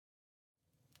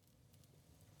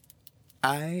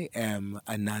I am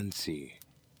Anansi,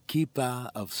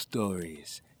 keeper of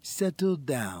stories. Settle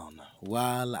down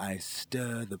while I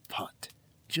stir the pot.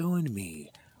 Join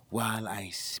me while I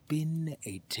spin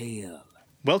a tale.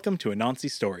 Welcome to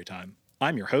Anansi Storytime.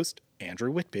 I'm your host,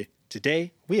 Andrew Whitby.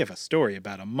 Today, we have a story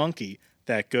about a monkey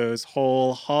that goes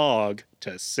whole hog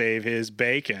to save his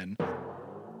bacon.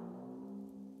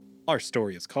 Our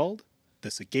story is called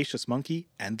The Sagacious Monkey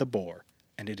and the Boar,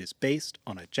 and it is based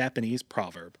on a Japanese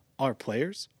proverb. Our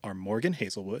players are Morgan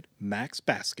Hazelwood, Max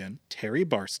Baskin, Terry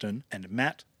Barston, and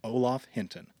Matt Olaf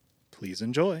Hinton. Please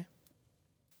enjoy.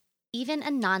 Even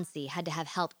Anansi had to have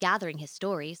help gathering his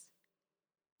stories.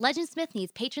 Legendsmith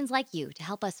needs patrons like you to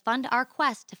help us fund our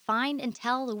quest to find and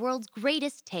tell the world's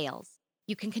greatest tales.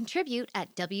 You can contribute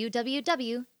at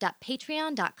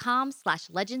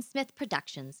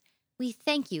www.patreon.com/legendsmithproductions. We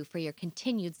thank you for your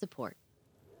continued support.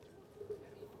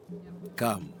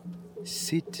 Come,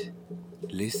 sit,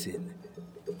 listen.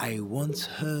 I once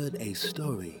heard a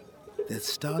story that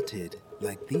started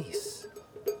like this.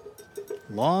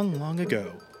 Long, long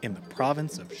ago, in the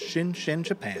province of Shinshin,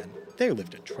 Japan, there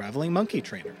lived a traveling monkey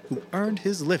trainer who earned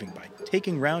his living by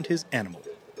taking round his animal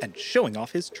and showing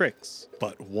off his tricks.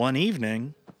 But one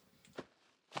evening...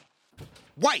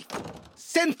 Wife,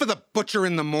 send for the butcher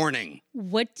in the morning.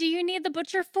 What do you need the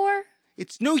butcher for?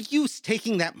 It's no use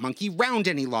taking that monkey round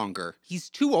any longer. He's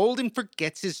too old and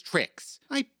forgets his tricks.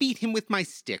 I beat him with my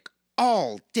stick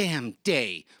all damn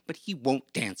day, but he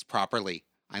won't dance properly.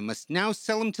 I must now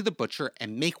sell him to the butcher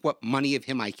and make what money of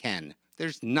him I can.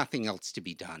 There's nothing else to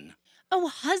be done. Oh,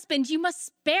 husband, you must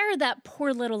spare that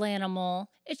poor little animal.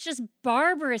 It's just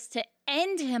barbarous to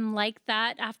end him like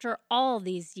that after all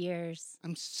these years.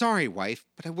 I'm sorry, wife,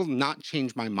 but I will not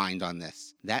change my mind on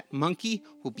this. That monkey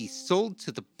will be sold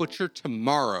to the butcher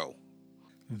tomorrow.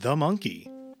 The monkey,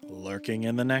 lurking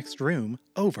in the next room,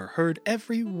 overheard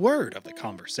every word of the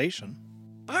conversation.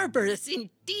 Barbarous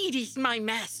indeed is my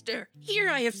master. Here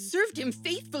I have served him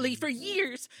faithfully for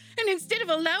years, and instead of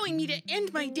allowing me to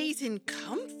end my days in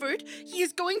comfort, he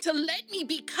is going to let me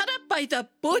be cut up by the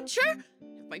butcher?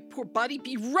 My poor body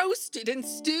be roasted and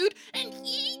stewed and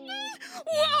eaten?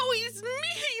 Woe is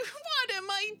me! What am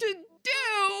I to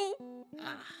do?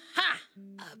 Aha!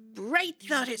 A bright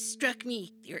thought has struck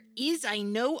me. There is, I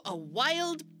know, a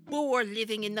wild boar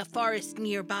living in the forest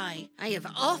nearby. I have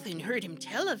often heard him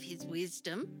tell of his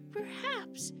wisdom.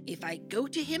 Perhaps, if I go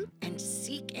to him and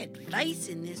seek advice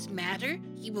in this matter,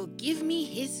 he will give me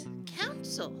his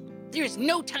counsel. There is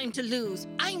no time to lose.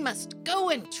 I must go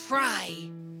and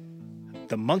try.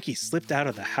 The monkey slipped out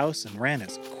of the house and ran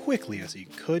as quickly as he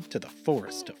could to the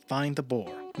forest to find the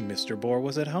boar. Mr. Boar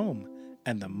was at home,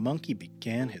 and the monkey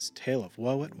began his tale of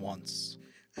woe at once.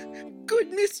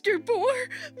 Good Mr. Boar,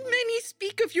 many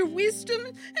speak of your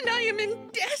wisdom, and I am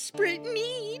in desperate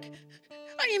need.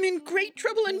 I am in great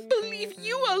trouble and believe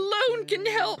you alone can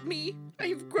help me. I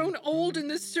have grown old in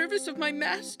the service of my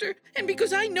master, and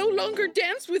because I no longer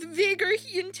dance with vigor,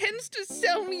 he intends to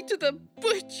sell me to the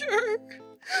butcher.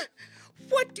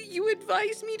 What do you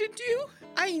advise me to do?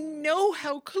 I know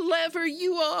how clever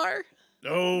you are.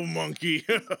 Oh, monkey,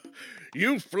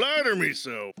 you flatter me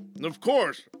so. Of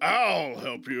course, I'll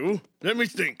help you. Let me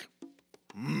think.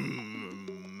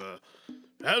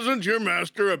 Hasn't your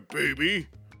master a baby?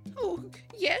 Oh,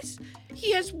 yes.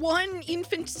 He has one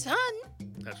infant son.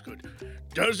 That's good.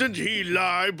 Doesn't he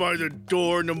lie by the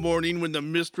door in the morning when the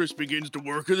mistress begins to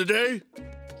work of the day?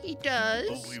 He does.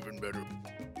 Oh, even better.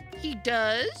 He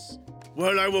does?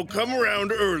 Well, I will come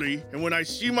around early, and when I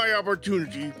see my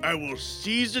opportunity, I will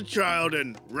seize the child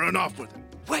and run off with him.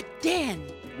 What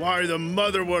then? Why, the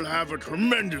mother will have a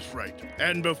tremendous fright.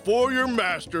 And before your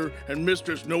master and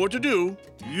mistress know what to do,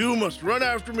 you must run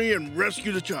after me and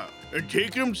rescue the child, and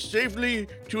take him safely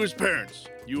to his parents.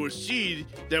 You will see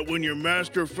that when your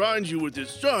master finds you with his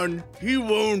son, he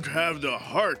won't have the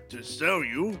heart to sell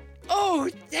you. Oh,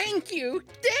 thank you.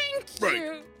 Thank you.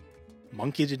 Right.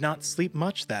 Monkey did not sleep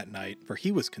much that night, for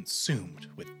he was consumed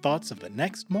with thoughts of the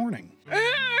next morning.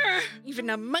 Even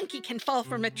a monkey can fall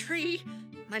from a tree.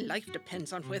 My life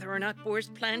depends on whether or not Boar's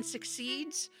plan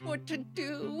succeeds. What to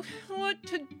do? What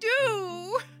to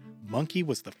do? Monkey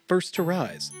was the first to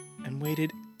rise and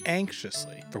waited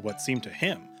anxiously for what seemed to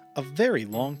him a very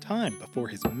long time before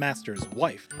his master's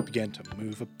wife began to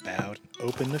move about and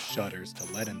open the shutters to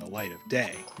let in the light of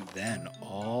day. Then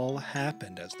all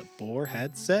happened as the boar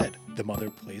had said. The mother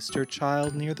placed her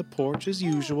child near the porch as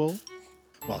usual,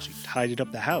 while she tidied up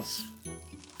the house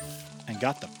and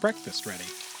got the breakfast ready.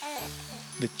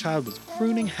 The child was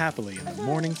crooning happily in the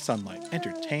morning sunlight,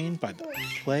 entertained by the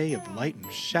play of light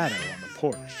and shadow on the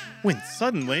porch, when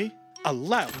suddenly A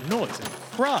loud noise and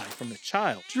cry from the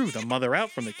child drew the mother out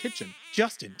from the kitchen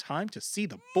just in time to see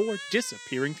the boar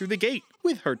disappearing through the gate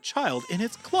with her child in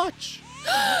its clutch.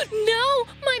 No,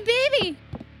 my baby!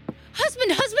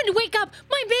 Husband, wake up!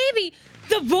 My baby!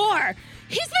 The boar!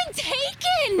 He's been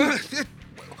taken!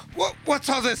 What's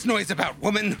all this noise about,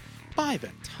 woman? By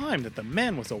the time that the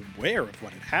man was aware of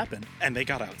what had happened and they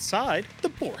got outside, the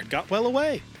boar had got well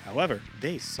away. However,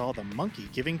 they saw the monkey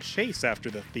giving chase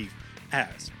after the thief.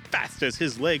 As fast as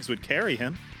his legs would carry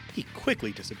him, he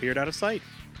quickly disappeared out of sight.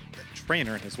 The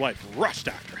trainer and his wife rushed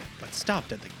after him, but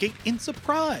stopped at the gate in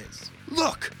surprise.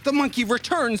 Look, the monkey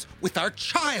returns with our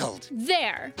child.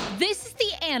 There. This is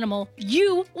the animal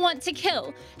you want to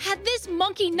kill. Had this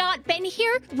monkey not been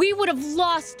here, we would have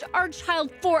lost our child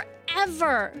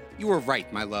forever. You were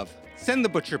right, my love. Send the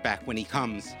butcher back when he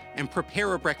comes, and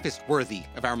prepare a breakfast worthy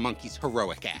of our monkey's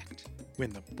heroic act.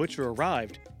 When the butcher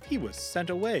arrived, he was sent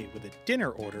away with a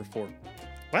dinner order for...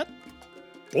 what?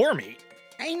 Boar meat?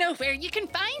 I know where you can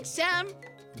find some.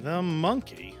 The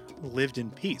monkey lived in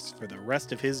peace for the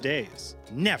rest of his days,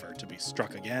 never to be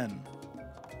struck again.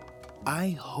 I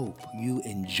hope you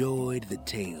enjoyed the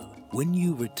tale. When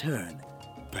you return,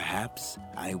 perhaps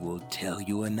I will tell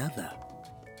you another.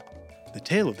 The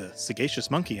tale of the sagacious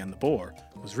monkey and the boar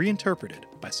was reinterpreted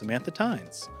by Samantha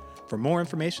Tynes. For more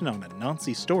information on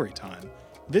Anansi Storytime,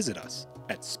 visit us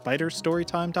at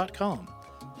spiderstorytime.com.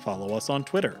 Follow us on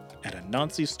Twitter at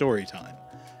Anansi Storytime,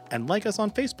 and like us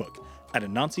on Facebook at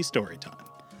Anansi Storytime.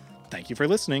 Thank you for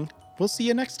listening. We'll see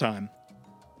you next time.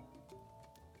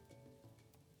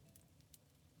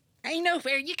 I know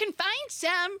where you can find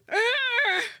some.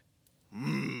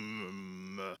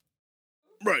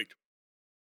 Right.